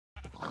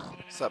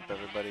What's up,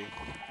 everybody?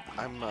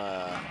 I'm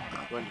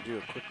going to do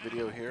a quick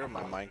video here on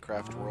my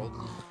Minecraft world.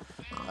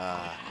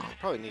 I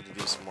probably need to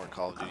do some more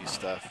Call of Duty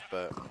stuff,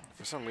 but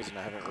for some reason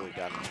I haven't really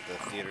gotten into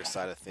the theater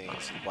side of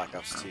things in Black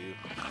Ops 2.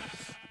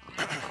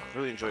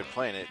 Really enjoyed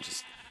playing it,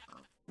 just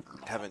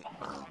haven't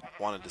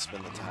wanted to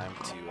spend the time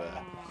to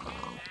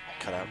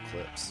cut out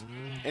clips.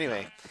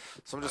 Anyway,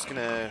 so I'm just going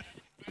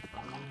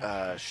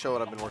to show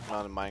what I've been working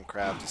on in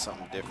Minecraft, to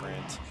something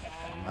different.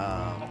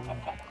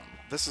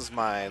 This is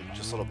my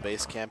just little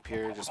base camp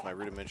here, just my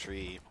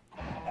rudimentary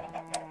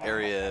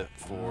area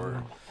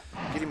for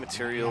getting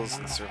materials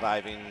and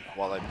surviving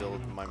while I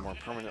build my more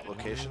permanent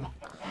location.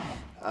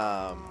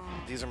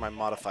 These are my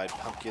modified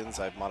pumpkins.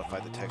 I've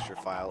modified the texture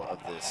file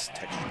of this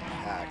texture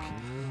pack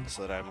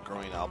so that I'm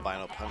growing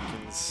albino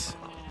pumpkins,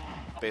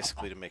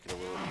 basically to make it a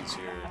little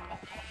easier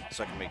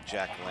so I can make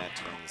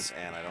jack-o'-lanterns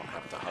and I don't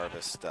have to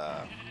harvest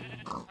a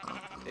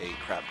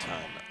crap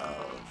ton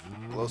of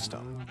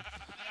glowstone.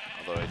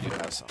 Although I do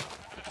have some.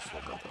 Just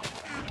we'll build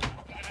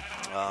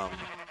them.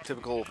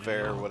 Typical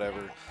fare,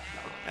 whatever.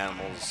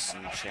 Animals,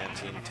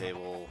 enchanting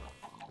table,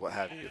 what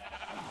have you.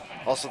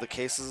 Also, the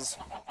cases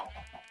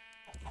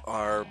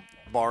are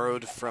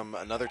borrowed from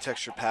another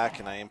texture pack,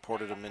 and I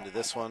imported them into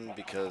this one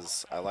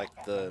because I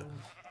like the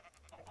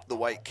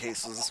white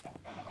cases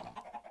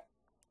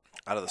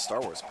out of the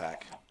Star Wars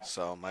pack.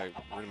 So my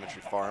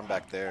rudimentary farm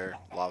back there,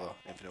 lava,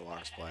 infinite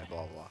water supply,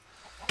 blah blah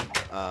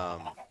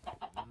blah.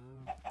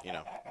 You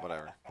know,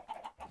 whatever.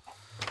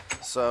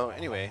 So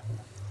anyway,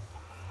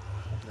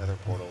 another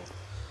portal.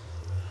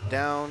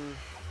 Down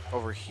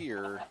over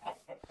here,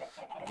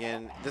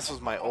 again, this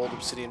was my old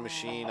obsidian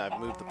machine. I've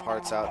moved the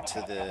parts out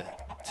to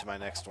my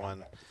next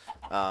one.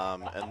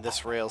 And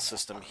this rail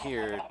system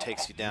here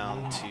takes you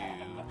down to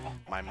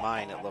my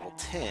mine at level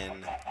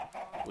 10,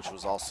 which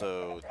was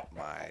also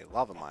my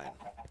lava mine,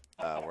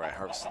 where I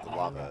harvested the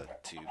lava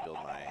to build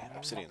my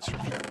obsidian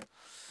structure.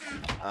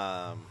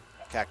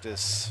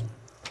 Cactus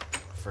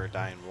for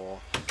dying wool.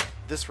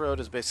 This road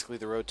is basically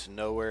the road to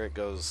nowhere. It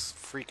goes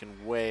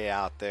freaking way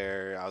out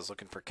there. I was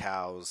looking for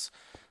cows.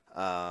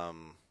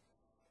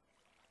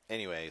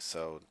 Anyway,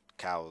 so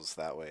cows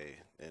that way.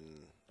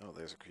 And oh,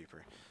 there's a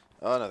creeper.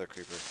 Oh, another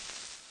creeper.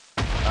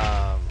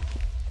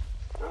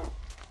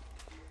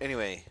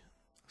 Anyway,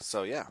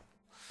 so yeah,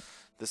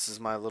 this is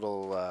my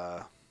little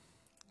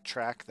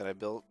track that I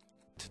built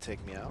to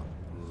take me out.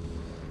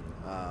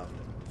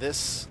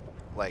 This,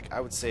 like,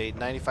 I would say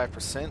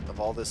 95% of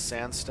all this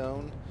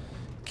sandstone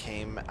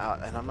came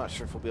out, and I'm not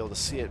sure if we'll be able to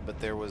see it,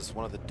 but there was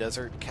one of the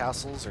desert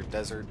castles or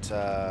desert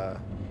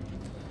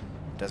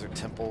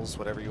temples,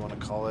 whatever you want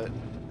to call it,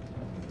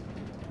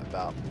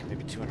 about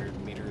maybe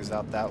 200 meters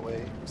out that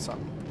way, or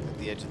something, at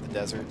the edge of the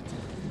desert.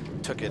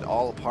 Took it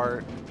all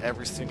apart,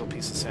 every single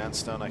piece of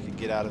sandstone I could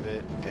get out of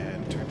it,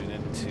 and turned it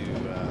into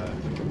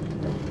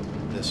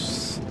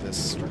this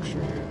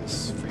structure,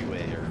 this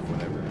freeway or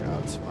whatever,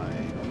 out to my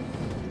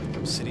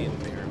obsidian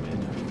pyramid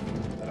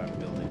that I'm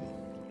building.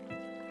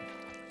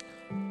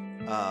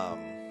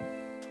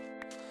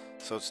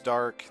 So it's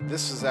dark.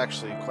 This is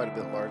actually quite a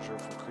bit larger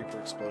from creeper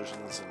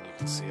explosions, and you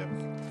can see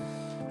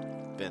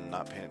I've been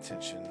not paying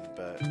attention,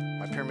 but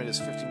my pyramid is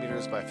 50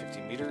 meters by 50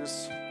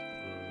 meters.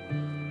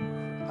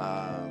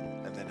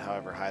 And then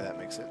however high that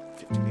makes it,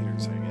 50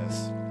 meters, I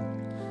guess.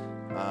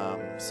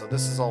 So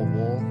this is all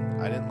wool.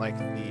 I didn't like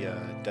the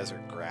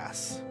desert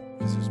grass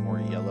because there's more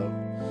yellow.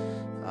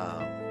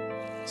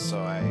 So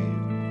I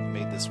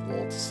made this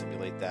wool to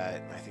simulate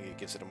that, and I think it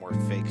gives it a more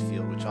fake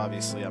feel, which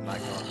obviously I'm not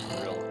going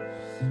for real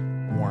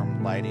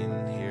warm lighting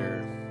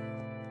here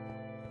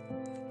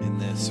in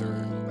this,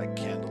 or like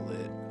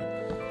candlelit,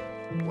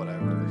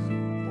 whatever,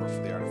 more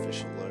for the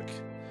artificial look.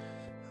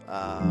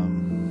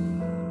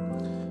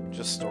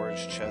 Just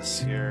storage chests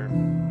here.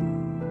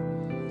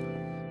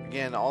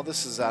 Again, all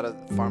this is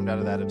farmed out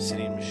of that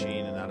obsidian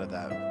machine and out of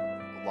that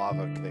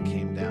lava that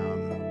came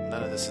down.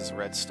 None of this is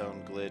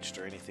redstone glitched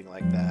or anything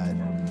like that.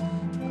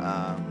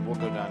 We'll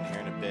go down here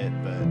in a bit,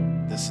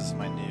 but this is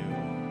my new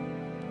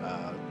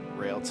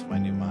rail to my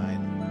new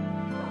mine.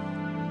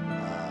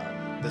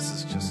 This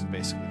is just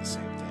basically the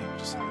same thing,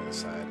 just on the other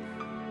side.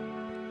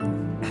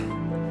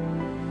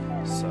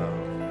 So,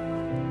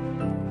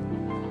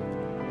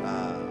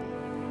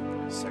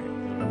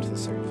 move up to the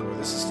second floor.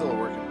 This is still a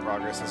work in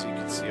progress, as you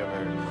can see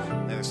over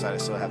on the other side. I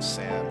still have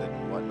sand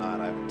and whatnot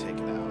I haven't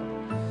taken out.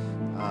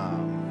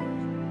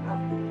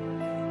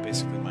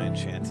 Basically my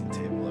enchanting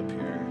table up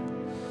here.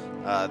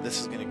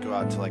 This is going to go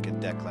out to like a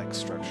deck-like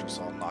structure,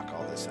 so I'll knock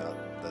all this out.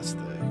 That's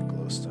the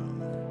glowstone.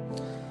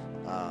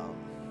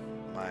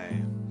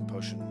 My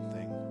potion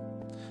thing.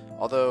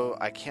 Although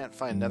I can't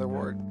find nether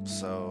wart,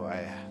 so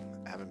I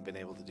haven't been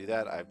able to do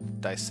that. I've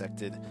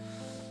dissected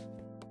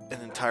an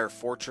entire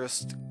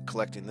fortress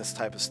collecting this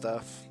type of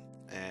stuff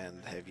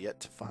and have yet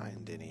to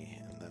find any,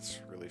 and that's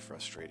really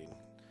frustrating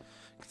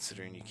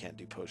considering you can't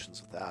do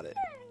potions without it.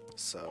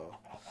 So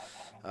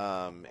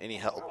any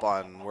help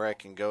on where I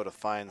can go to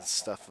find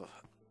stuff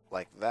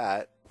like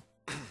that,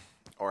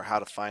 or how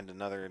to find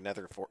another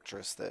nether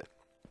fortress that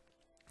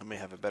I may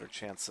have a better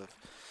chance of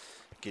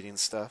getting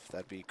stuff,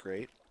 that'd be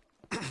great.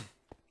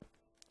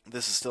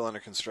 This is still under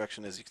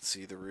construction. As you can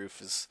see, the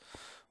roof is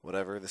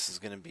whatever. This is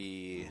going to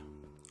be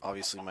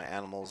obviously my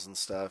animals and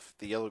stuff.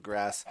 The yellow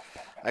grass,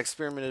 I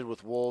experimented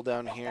with wool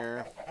down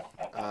here.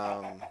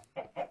 I'm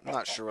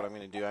not sure what I'm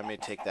going to do. I may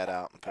take that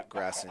out and put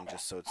grass in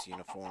just so it's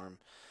uniform.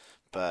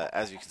 But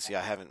as you can see,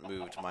 I haven't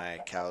moved my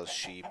cows,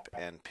 sheep,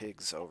 and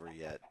pigs over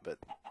yet, but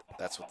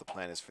that's what the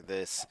plan is for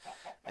this.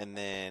 And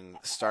then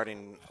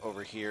starting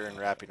over here and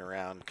wrapping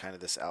around kind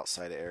of this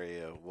outside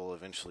area will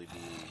eventually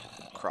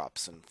be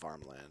crops and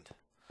farmland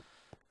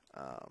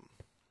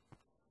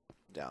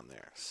down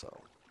there.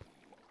 So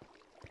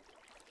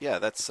yeah,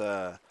 that's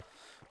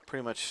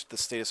pretty much the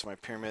status of my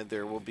pyramid.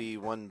 There will be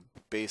one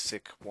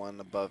basic one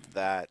above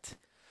that,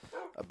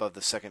 above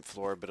the second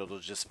floor, but it'll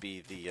just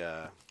be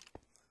the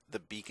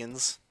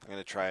beacons. I'm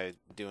going to try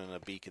doing a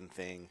beacon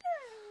thing.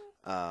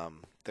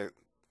 They're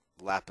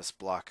lapis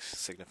block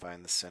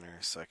signifying the center,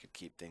 so I could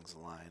keep things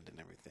aligned and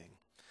everything.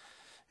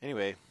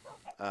 Anyway,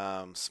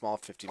 small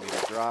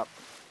 50-meter drop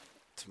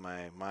to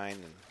my mine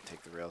and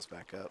take the rails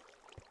back up.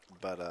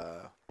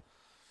 But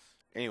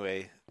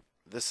anyway,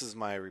 this is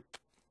my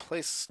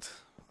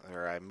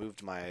I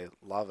moved my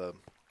lava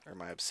or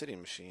my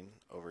obsidian machine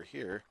over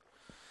here.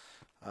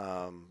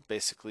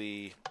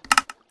 Basically,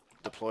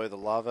 deploy the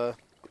lava.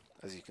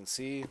 As you can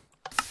see,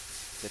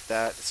 hit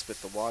that, spit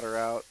the water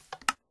out,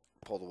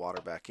 pull the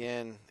water back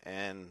in,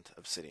 and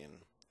obsidian.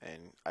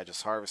 And I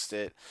just harvest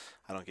it.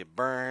 I don't get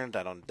burned,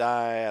 I don't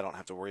die, I don't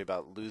have to worry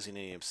about losing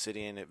any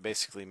obsidian. It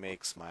basically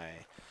makes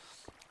my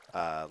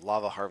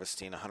lava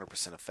harvesting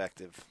 100%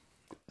 effective,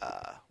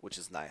 which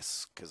is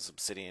nice, because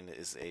obsidian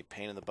is a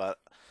pain in the butt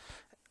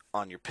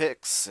on your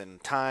picks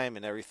and time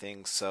and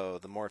everything, so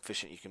the more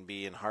efficient you can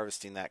be in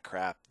harvesting that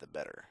crap, the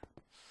better.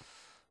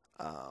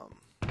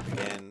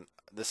 Again,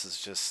 this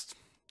is just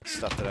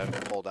stuff that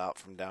I've pulled out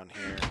from down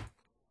here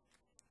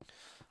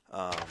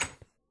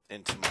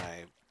into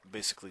my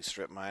basically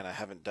strip mine. I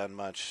haven't done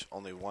much,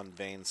 only one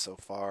vein so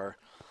far,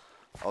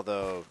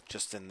 although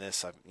just in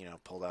this I've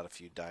pulled out a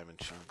few diamond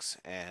chunks.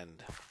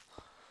 And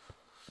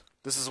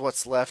this is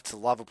what's left. The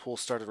lava pool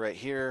started right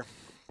here,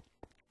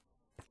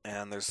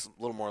 and there's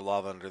a little more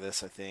lava under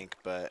this, I think,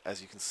 but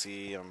as you can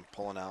see, I'm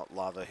pulling out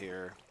lava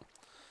here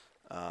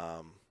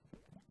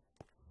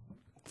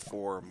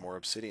for more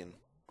obsidian.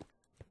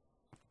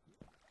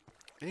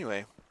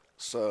 Anyway,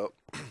 so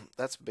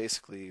that's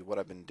basically what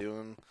I've been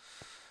doing,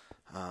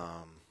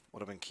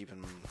 what I've been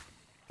keeping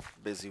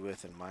busy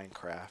with in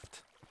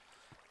Minecraft.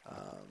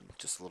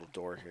 Just a little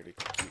door here to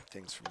keep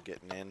things from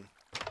getting in.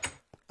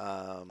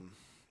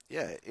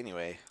 Yeah,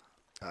 anyway,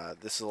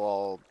 this will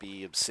all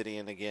be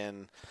obsidian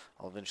again.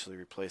 I'll eventually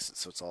replace it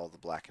so it's all the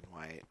black and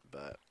white,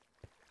 but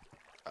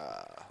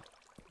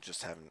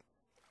just haven't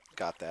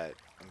got that.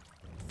 I'm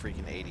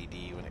freaking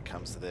ADD when it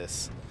comes to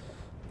this.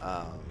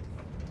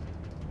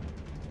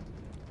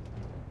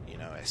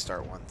 I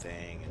start one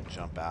thing and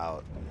jump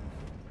out and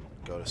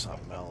go to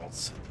something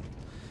else.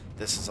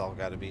 This has all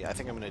got to be, I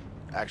think I'm going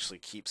to actually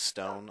keep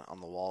stone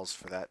on the walls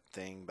for that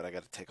thing, but I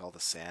got to take all the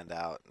sand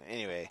out.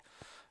 Anyway,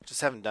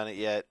 just haven't done it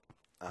yet.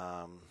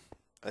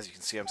 As you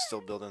can see, I'm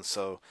still building,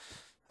 so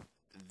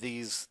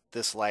this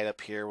light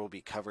up here will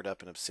be covered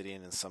up in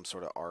obsidian in some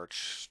sort of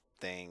arch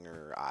thing,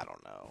 or I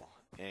don't know.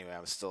 Anyway,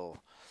 I'm still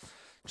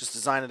just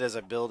design it as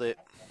I build it.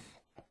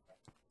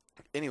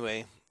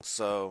 Anyway,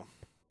 so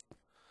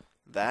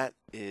that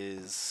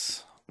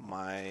is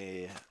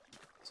my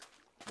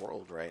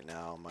world right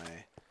now,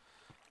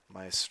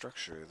 my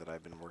structure that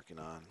I've been working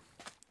on.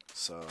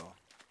 So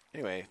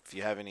anyway, if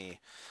you have any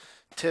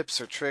tips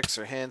or tricks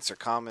or hints or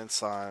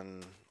comments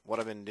on what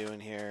I've been doing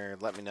here,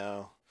 let me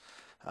know.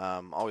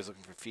 Always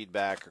looking for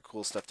feedback or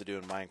cool stuff to do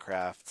in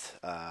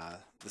Minecraft.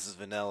 This is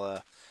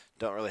vanilla.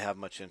 Don't really have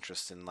much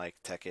interest in like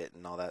Tekkit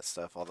and all that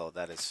stuff, although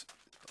that is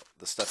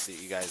the stuff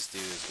that you guys do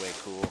is way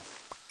cool.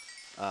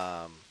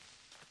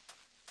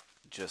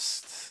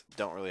 Just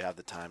don't really have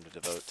the time to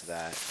devote to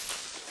that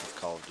with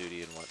Call of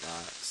Duty and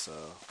whatnot. So,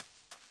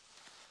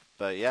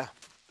 but yeah,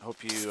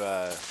 hope you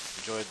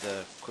enjoyed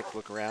the quick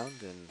look around,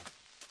 and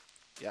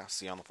yeah,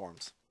 see you on the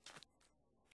forums.